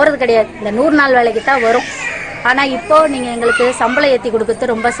கூட போகிறது கிடையாது. இந்த 100 நாள் வேலைக்கு தான் வரும். ஆனால் இப்போது நீங்கள் எங்களுக்கு சம்பளம் ஏற்றி கொடுக்குறது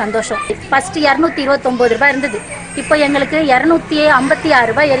ரொம்ப சந்தோஷம். ஃபஸ்ட்டு 229 ரூபாய் இருந்தது, இப்போ எங்களுக்கு 256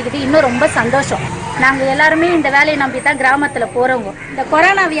 ரூபாய் இருக்குது. இன்னும் ரொம்ப சந்தோஷம். நாங்கள் எல்லாருமே இந்த வேலையை நம்பி தான் கிராமத்தில் போகிறவங்க. இந்த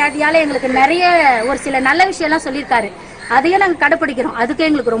கொரோனா வியாதியால் எங்களுக்கு நிறைய ஒரு சில நல்ல விஷயம்லாம் சொல்லியிருக்காரு. அதையும் நாங்கள் கடைப்பிடிக்கிறோம். அதுக்கு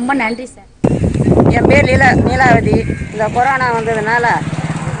எங்களுக்கு ரொம்ப நன்றி சார். என் பேர் நீலாவதி. இந்த கொரோனா வந்ததுனால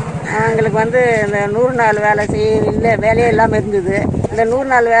எங்களுக்கு இந்த 100 நாள் வேலை இல்லை, வேலையே இல்லாமல் இருந்தது. இந்த 100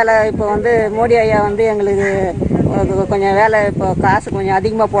 நாள் வேலை இப்போ மோடி ஐயா எங்களுக்கு கொஞ்சம் வேலை, இப்போ காசு கொஞ்சம்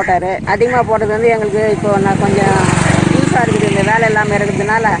அதிகமாக போட்டார். அதிகமாக போட்டது எங்களுக்கு இப்போ நான் கொஞ்சம் யூஸாக இருக்குது. இந்த வேலை இல்லாமல்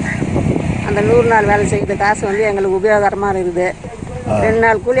இருக்கிறதுனால அந்த 100 நாள் வேலை செய்கிற காசு எங்களுக்கு உபயோகரமாக இருக்குது. 2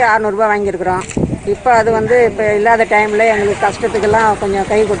 நாள் கூலி 600 ரூபாய் வாங்கியிருக்கிறோம். இப்போ அது இப்போ இல்லாத டைமில் எங்களுக்கு கஷ்டத்துக்கெல்லாம் கொஞ்சம்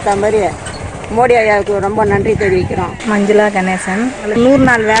கை கொடுத்த மாதிரி மோடி ஐயாவுக்கு ரொம்ப நன்றி தெரிவிக்கிறோம். மஞ்சுளா கணேசன். 100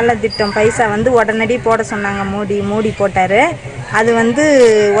 நாள் வேலை திட்டம் பைசா உடனடி போட சொன்னாங்க. மோடி போட்டார். அது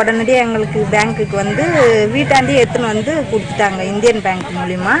உடனடியாக எங்களுக்கு பேங்க்குக்கு வீட்டாண்டி எடுத்துன்னு கொடுத்துட்டாங்க. இந்தியன் பேங்க்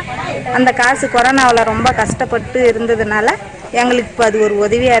மூலிமா அந்த காசு கொரோனாவில் ரொம்ப கஷ்டப்பட்டு இருந்ததுனால எங்களுக்கு இப்போ அது ஒரு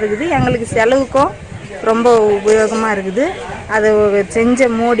உதவியாக இருக்குது. எங்களுக்கு செலவுக்கும் ரொம்ப உபயோகமாக இருக்குது. அதை செஞ்ச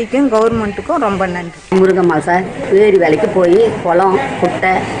மோடிக்கும் கவர்மெண்ட்டுக்கும் ரொம்ப நன்றி. முருகம்மா சார், ஏரி வேலைக்கு போய் குளம்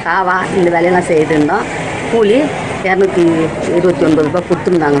குட்டை காவா இந்த வேலையெல்லாம் செய்துட்டு இருந்தோம். கூலி 229 ரூபாய்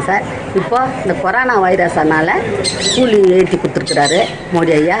கொடுத்துருந்தாங்க சார். இப்போ இந்த கொரோனா வைரஸ்னால கூலி ஏற்றி கொடுத்துருக்குறாரு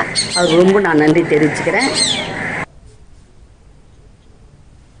மோடி ஐயா. அவருக்கு ரொம்ப நான் நன்றி தெரிவிச்சுக்கிறேன்.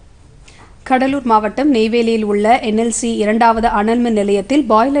 கடலூர் மாவட்டம் நெய்வேலியில் உள்ள NLC 2வது அனல்மின் நிலையத்தில்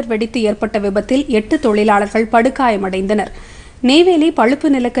பாய்லர் வெடித்து ஏற்பட்ட விபத்தில் 8 தொழிலாளர்கள் படுகாயமடைந்தனர். நெய்வேலி பழுப்பு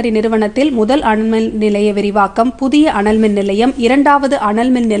நிலக்கரி நிறுவனத்தில் முதல் அனல்மின் நிலைய விரிவாக்கம், புதிய அனல்மின் நிலையம், 2வது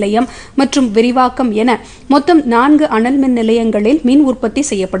அனல்மின் நிலையம் மற்றும் விரிவாக்கம் என மொத்தம் 4 அனல்மின் நிலையங்களில் மின் உற்பத்தி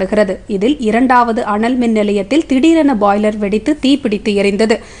செய்யப்படுகிறது. இதில் 2வது அனல்மின் நிலையத்தில் திடீரென பாய்லர் வெடித்து தீப்பிடித்து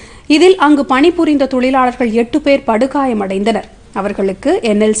எரிந்தது. இதில் அங்கு பணிபுரிந்த தொழிலாளர்கள் 8 பேர் படுகாயமடைந்தனர். அவர்களுக்கு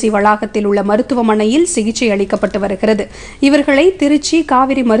NLC வளாகத்தில் உள்ள மருத்துவமனையில் சிகிச்சை அளிக்கப்பட்டு வருகிறது. இவர்களை திருச்சி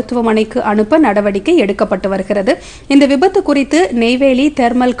காவிரி மருத்துவமனைக்கு அனுப்ப நடவடிக்கை எடுக்கப்பட்டு வருகிறது. இந்த விபத்து குறித்து நெய்வேலி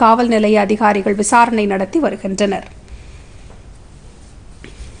தெர்மல் காவல் நிலைய அதிகாரிகள் விசாரணை நடத்தி வருகின்றனர்.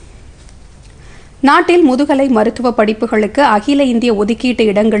 நாட்டில் முதுகலை மருத்துவ படிப்புகளுக்கு அகில இந்திய ஒதுக்கீட்டு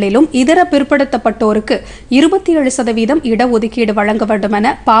இடங்களிலும் இதர பிற்படுத்தப்பட்டோருக்கு 27% இடஒதுக்கீடு வழங்க வேண்டும் என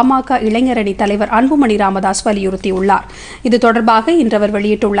பாமக இளைஞரணி தலைவர் அன்புமணி ராமதாஸ் வலியுறுத்தியுள்ளார். இது தொடர்பாக இன்று அவர்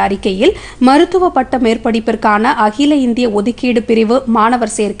வெளியிட்டுள்ள அறிக்கையில், மருத்துவ பட்ட மேற்படிப்பிற்கான அகில இந்திய ஒதுக்கீடு பிரிவு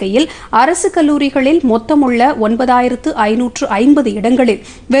மாணவர் சேர்க்கையில் அரசு கல்லூரிகளில் மொத்தமுள்ள 9,550 இடங்களில்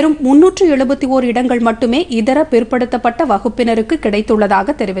வெறும் 371 இடங்கள் மட்டுமே இதர பிற்படுத்தப்பட்ட வகுப்பினருக்கு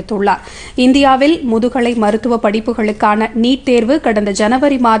கிடைத்துள்ளதாக தெரிவித்துள்ளார். இந்தியாவில் முதுகலை மருத்துவ படிப்புகளுக்கான நீட் தேர்வு கடந்த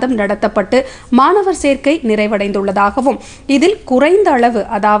ஜனவரி மாதம் நடத்தப்பட்டு மாணவர் சேர்க்கை நிறைவடைந்துள்ளதாகவும், இதில் குறைந்த அளவு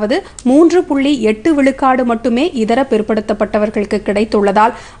அதாவது 3.8 விழுக்காடு மட்டுமே இதர பிற்படுத்தப்பட்டவர்களுக்கு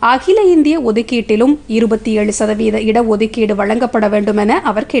கிடைத்துள்ளதால் அகில இந்திய ஒதுக்கீட்டிலும் 27% இடஒதுக்கீடு வழங்கப்பட வேண்டும் என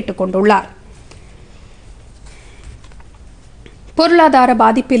அவர் கேட்டுக் கொண்டுள்ளார். பொருளாதார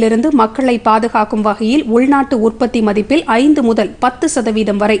பாதிப்பிலிருந்து மக்களை பாதுகாக்கும் வகையில் உள்நாட்டு உற்பத்தி மதிப்பில் 5 முதல்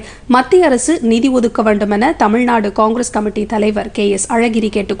 10% வரை மத்திய அரசு நிதி ஒதுக்க வேண்டும் என தமிழ்நாடு காங்கிரஸ் கமிட்டி தலைவர் KS அழகிரி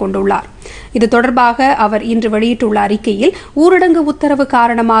கேட்டுக் கொண்டுள்ளார். இது தொடர்பாக அவர் இன்று வெளியிட்டுள்ள அறிக்கையில் ஊரடங்கு உத்தரவு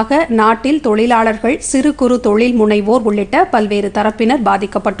காரணமாக நாட்டில் தொழிலாளர்கள், சிறு குறு தொழில் முனைவோர் உள்ளிட்ட பல்வேறு தரப்பினர்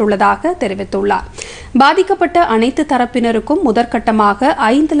பாதிக்கப்பட்டுள்ளதாக தெரிவித்துள்ளார். பாதிக்கப்பட்ட அனைத்து தரப்பினருக்கும் முதற்கட்டமாக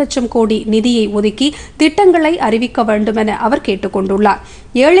 5 லட்சம் கோடி நிதியை ஒதுக்கி திட்டங்களை அறிவிக்க வேண்டும் என அவர் கேட்டுக் கொண்டுள்ளார்.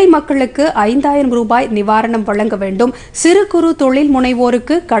 ஏழை மக்களுக்கு 5000 ரூபாய் நிவாரணம் வழங்க வேண்டும், சிறு குறு தொழில்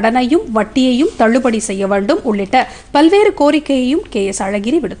முனைவோருக்கு கடனையும் வட்டியையும் தள்ளுபடி செய்ய வேண்டும் உள்ளிட்ட பல்வேறு கோரிக்கையையும் KS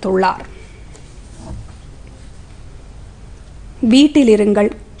அழகிரி விடுத்துள்ளார். வீட்டில் இருங்கள்,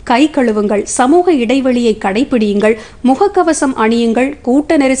 கை கழுவுங்கள், சமூக இடைவெளியை கடைபிடியுங்கள், முகக்கவசம் அணியுங்கள்,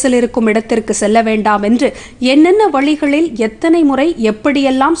 கூட்ட நெரிசல் இருக்கும் இடத்திற்கு செல்ல வேண்டாம் என்று என்னென்ன வழிகளில் எத்தனை முறை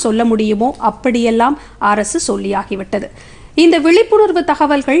எப்படியெல்லாம் சொல்ல முடியுமோ அப்படியெல்லாம் அரசு சொல்லியாகிவிட்டது. இந்த விழிப்புணர்வு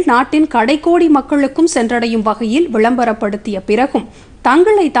தகவல்கள் நாட்டின் கடைக்கோடி மக்களுக்கும் சென்றடையும் வகையில் விளம்பரப்படுத்திய பிறகும்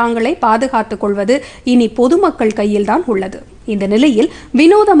தங்களை தாங்களே பாதுகாத்துக் கொள்வது இனி பொதுமக்கள் கையில்தான் உள்ளது. இந்த நிலையில்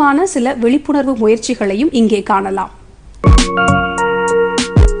வினோதமான சில விழிப்புணர்வு முயற்சிகளையும் இங்கே காணலாம்.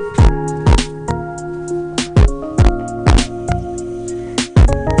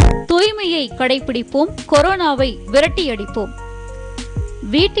 தூய்மையை கடைபிடிப்போம், கொரோனாவை விரட்டியடிப்போம்.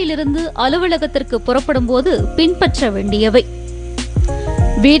 வீட்டிலிருந்து அலுவலகத்திற்கு புறப்படும் போது பின்பற்ற வேண்டியவை: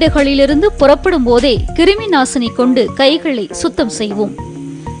 வீடுகளிலிருந்து புறப்படும் போதே கிருமி நாசினி கொண்டு கைகளை சுத்தம் செய்வோம்.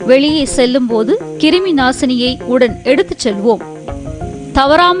 வெளியே செல்லும் போது கிருமி நாசினியை உடன் எடுத்துச் செல்வோம்.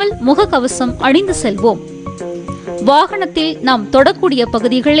 தவறாமல் முகக்கவசம் அணிந்து செல்வோம். வாகனத்தில் நாம் தொடக்கூடிய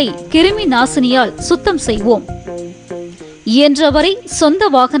பகுதிகளை கிருமி நாசினியால் சுத்தம் செய்வோம். இயன்றவரை சொந்த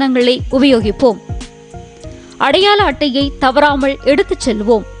வாகனங்களை உபயோகிப்போம். அடையாள அட்டையை தவறாமல் எடுத்துச்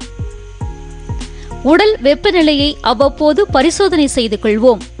செல்வோம். உடல் வெப்பநிலையை அவ்வப்போது பரிசோதனை செய்து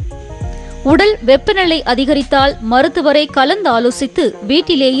கொள்வோம். உடல் வெப்பநிலை அதிகரித்தால் மருத்துவரை கலந்து ஆலோசித்து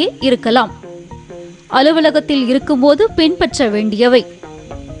வீட்டிலேயே இருக்கலாம். அலுவலகத்தில் இருக்கும்போது பின்பற்ற வேண்டியவை: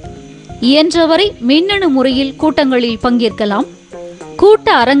 இயன்றவரை மின்னணு முறையில் கூட்டங்களில் பங்கேற்கலாம். கூட்ட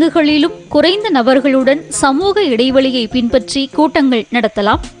அரங்குகளிலும் குறைந்த நபர்களுடன் சமூக இடைவெளியை பின்பற்றி கூட்டங்கள்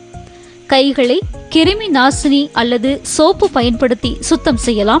நடத்தலாம். கைகளை கிருமி நாசினி அல்லது சோப்பு பயன்படுத்தி சுத்தம்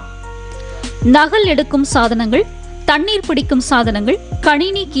செய்யலாம். நகல் எடுக்கும் சாதனங்கள், தண்ணீர் பிடிக்கும் சாதனங்கள்,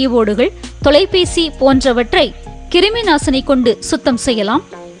 கணினி கீபோர்டுகள், தொலைபேசி போன்றவற்றை கிருமி நாசினி கொண்டு சுத்தம் செய்யலாம்.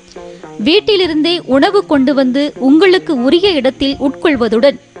 வீட்டிலிருந்தே உணவு கொண்டு வந்து உங்களுக்கு உரிய இடத்தில்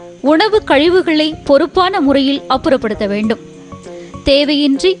உட்கொள்வதுடன் உணவு கழிவுகளை பொறுப்பான முறையில் அப்புறப்படுத்த வேண்டும்.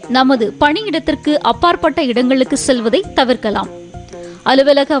 தேவையின்றி நமது பணியிடத்திற்கு அப்பாற்பட்ட இடங்களுக்கு செல்வதை தவிர்க்கலாம்.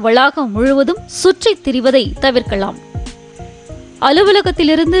 அலுவலக வளாகம் முழுவதும் சுற்றித் திரிவதை தவிர்க்கலாம்.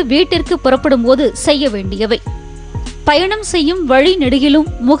 அலுவலகத்திலிருந்து வீட்டிற்கு புறப்படும் போது செய்ய வேண்டியவை: பயணம் செய்யும் வழி நெடுகிலும்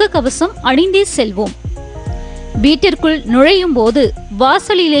முகக்கவசம் அணிந்தே செல்வோம். வீட்டிற்குள் நுழையும் போது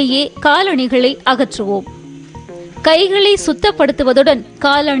வாசலிலேயே காலணிகளை அகற்றுவோம். கைகளை சுத்தப்படுத்துவதுடன்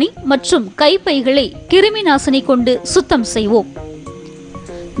காலணி மற்றும் கைப்பைகளை கிருமி நாசினி கொண்டு சுத்தம் செய்வோம்.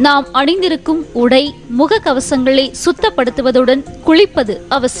 நாம் அணிந்திருக்கும் உடை, முகக்கவசங்களை சுத்தப்படுத்துவதுடன் குளிப்பது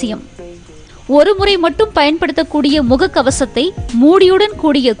அவசியம். ஒரு முறை மட்டும் பயன்படுத்தக்கூடிய முகக்கவசத்தை மூடியுடன்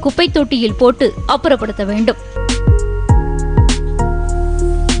கூடிய குப்பை தொட்டியில் போட்டு அப்புறப்படுத்த வேண்டும்.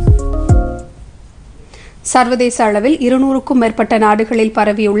 சர்வதேச அளவில் 200க்கும் மேற்பட்ட நாடுகளில்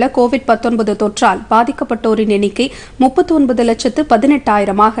பரவியுள்ள கோவிட்-19 தொற்றால் பாதிக்கப்பட்டோரின் எண்ணிக்கை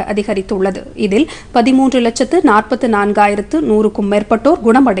 39,18,000 அதிகரித்துள்ளது. இதில் 13,44,100க்கும் மேற்பட்டோர்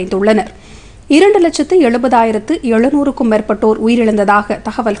குணமடைந்துள்ளனர். 2,70,700க்கும் மேற்பட்டோர் உயிரிழந்ததாக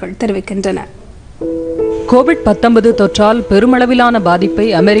தகவல்கள் தெரிவிக்கின்றன. கோவிட்-19 தொற்றால் பெருமளவிலான பாதிப்பை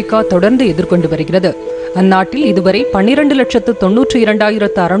அமெரிக்கா தொடர்ந்து எதிர்கொண்டு வருகிறது. அந்நாட்டில் இதுவரை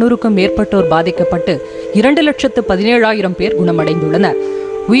 12,92,600க்கும் மேற்பட்டோர் பாதிக்கப்பட்டு 2,17,000 பேர் குணமடைந்துள்ளனர்.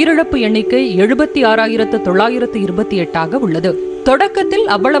 உயிரிழப்பு எண்ணிக்கை 76,928 உள்ளது. தொடக்கத்தில்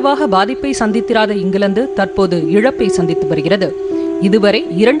அவ்வளவாக பாதிப்பை சந்தித்திராத இங்கிலாந்து தற்போது இழப்பை சந்தித்து வருகிறது. இதுவரை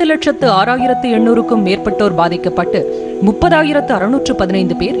 2,06,800க்கும் மேற்பட்டோர் பாதிக்கப்பட்டு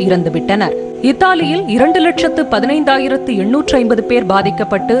 30,615 பேர் இறந்துவிட்டனர். இத்தாலியில் 2,15,850 பேர்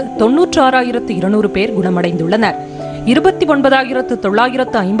பாதிக்கப்பட்டு 96,200 பேர் குணமடைந்துள்ளனர்.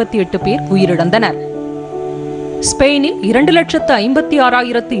 29,958 பேர் உயிரிழந்தனர். ஸ்பெயினில்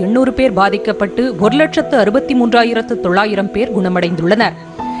 2,56,800 பேர் பாதிக்கப்பட்டு 1,63,900 பேர் குணமடைந்துள்ளனர்.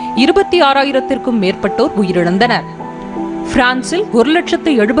 26,000க்கும் மேற்பட்டோர் உயிரிழந்தனர். பிரான்சில்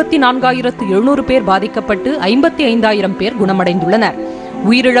 1,74,700 பேர் பாதிக்கப்பட்டு 55,000 பேர் குணமடைந்துள்ளனர்.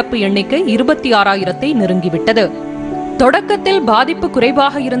 உயிரிழப்பு எண்ணிக்கை 26,000 நெருங்கிவிட்டது. தொடக்கத்தில் பாதிப்பு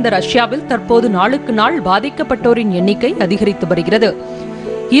குறைவாக இருந்த ரஷ்யாவில் தற்போது நாளுக்கு நாள் பாதிக்கப்பட்டோரின் எண்ணிக்கை அதிகரித்து வருகிறது.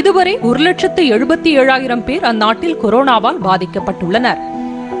 இதுவரை 1,77,000 பேர் அந்நாட்டில் கொரோனாவால் பாதிக்கப்பட்டுள்ளனர்.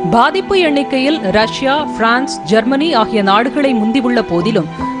 பாதிப்பு எண்ணிக்கையில் ரஷ்யா, பிரான்ஸ், ஜெர்மனி ஆகிய நாடுகளை முந்தியுள்ள போதிலும்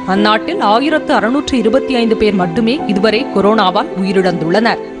அந்நாட்டில் 1,625 பேர் மட்டுமே இதுவரை கொரோனாவால்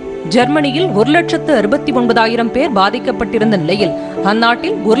உயிரிழந்துள்ளனர். ஜெர்மனியில் 1,69,000 பேர் பாதிக்கப்பட்டிருந்த நிலையில்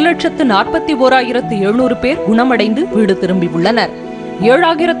அந்நாட்டில் 1,41,700 பேர் குணமடைந்து வீடு திரும்பியுள்ளனர்.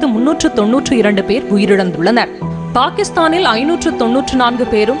 7,392 பேர் உயிரிழந்துள்ளனர். பாகிஸ்தானில் 594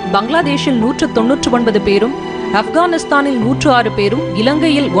 பேரும், பங்களாதேஷில் 199 பேரும், ஆப்கானிஸ்தானில் 106 பேரும்,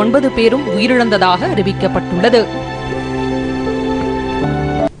 இலங்கையில் 9 பேரும் உயிரிழந்ததாக அறிவிக்கப்பட்டுள்ளது.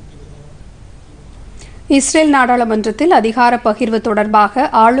 இஸ்ரேல் நாடாளுமன்றத்தில் அதிகார பகிர்வு தொடர்பாக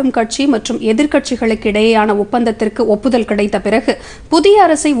ஆளும் கட்சி மற்றும் எதிர்க்கட்சிகளுக்கு இடையேயான ஒப்பந்தத்திற்கு ஒப்புதல் கிடைத்த பிறகு புதிய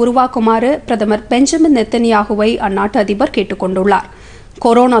அரசை உருவாக்குமாறு பிரதமர் பெஞ்சமின் நெத்தன்யாகுவை அந்நாட்டு அதிபர் கேட்டுக் கொண்டுள்ளார்.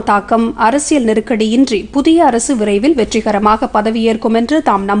 கொரோனா தாக்கம், அரசியல் நெருக்கடியின்றி புதிய அரசு விரைவில் வெற்றிகரமாக பதவியேற்கும் என்று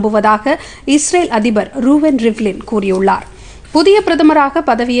தாம் நம்புவதாக இஸ்ரேல் அதிபர் ரூவென் ரிவ்லின் கூறியுள்ளார். புதிய பிரதமராக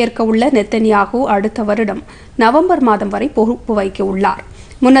பதவியேற்க உள்ள நெத்தன்யாகு அடுத்த வருடம் நவம்பர் மாதம் வரை பொறுப்பு வைக்க உள்ளார்.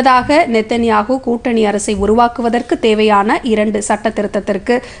 முன்னதாக நெத்தன்யாகு கூட்டணி அரசை உருவாக்குவதற்கு தேவையான 2 சட்ட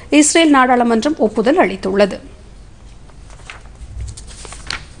திருத்தத்திற்கு இஸ்ரேல் நாடாளுமன்றம் ஒப்புதல் அளித்துள்ளது.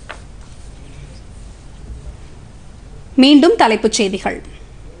 மீண்டும் தலைப்புச் செய்திகள்.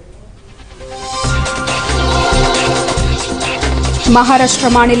 மகாராஷ்டிர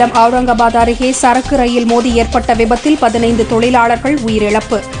மாநிலம் அவுரங்காபாத் அருகே சரக்கு ரயில் மோதி ஏற்பட்ட விபத்தில் 15 தொழிலாளர்கள்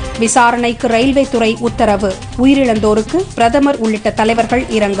உயிரிழப்பு. விசாரணைக்கு ரயில்வே துறை உத்தரவு. உயிரிழந்தோருக்கு பிரதமர் உள்ளிட்ட தலைவர்கள்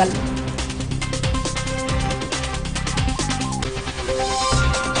இரங்கல்.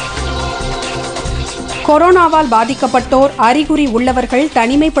 கொரோனாவால் பாதிக்கப்பட்டோர், அறிகுறி உள்ளவர்கள்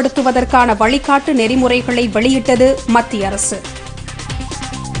தனிமைப்படுத்துவதற்கான வழிகாட்டு நெறிமுறைகளை வெளியிட்டது மத்திய அரசு.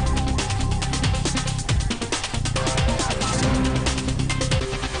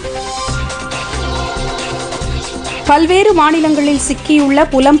 பல்வேறு மாநிலங்களில் சிக்கியுள்ள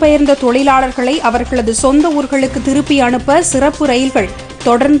புலம்பெயர்ந்த தொழிலாளர்களை அவர்களது சொந்த ஊர்களுக்கு திருப்பி அனுப்ப சிறப்பு ரயில்கள்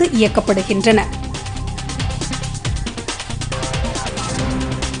தொடர்ந்து இயக்கப்படுகின்றன.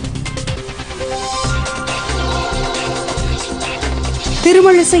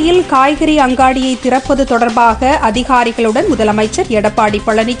 திருமழிசையில் காய்கறி அங்காடியை திறப்பது தொடர்பாக அதிகாரிகளுடன் முதலமைச்சர் எடப்பாடி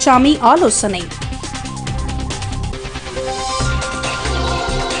பழனிசாமி ஆலோசனை.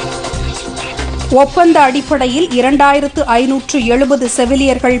 ஒப்பந்த அடிப்படையில் 2,570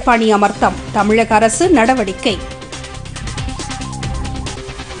 செவிலியர்கள் பணியமர்த்தம். தமிழக அரசு நடவடிக்கை.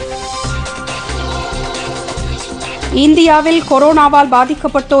 இந்தியாவில் கொரோனாவால்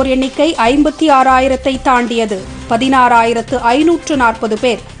பாதிக்கப்பட்டோர் எண்ணிக்கை 56,000-ஐ தாண்டியது. 16,540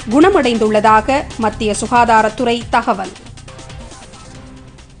 பேர் குணமடைந்துள்ளதாக மத்திய சுகாதாரத்துறை தகவல்.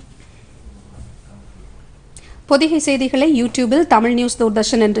 பொதிகை செய்திகளை யூடியூபில் தமிழ் நியூஸ்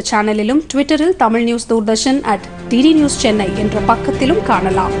தூர்தர்ஷன் என்ற சேனலிலும், ட்விட்டரில் Tamil news Doordarshan @DD news Chennai என்ற பக்கத்திலும்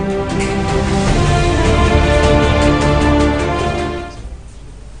காணலாம்.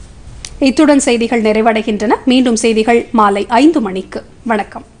 இத்துடன் செய்திகள் நிறைவடைகின்றன. மீண்டும் செய்திகள் மாலை 5 மணிக்கு.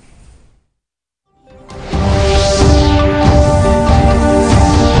 வணக்கம்.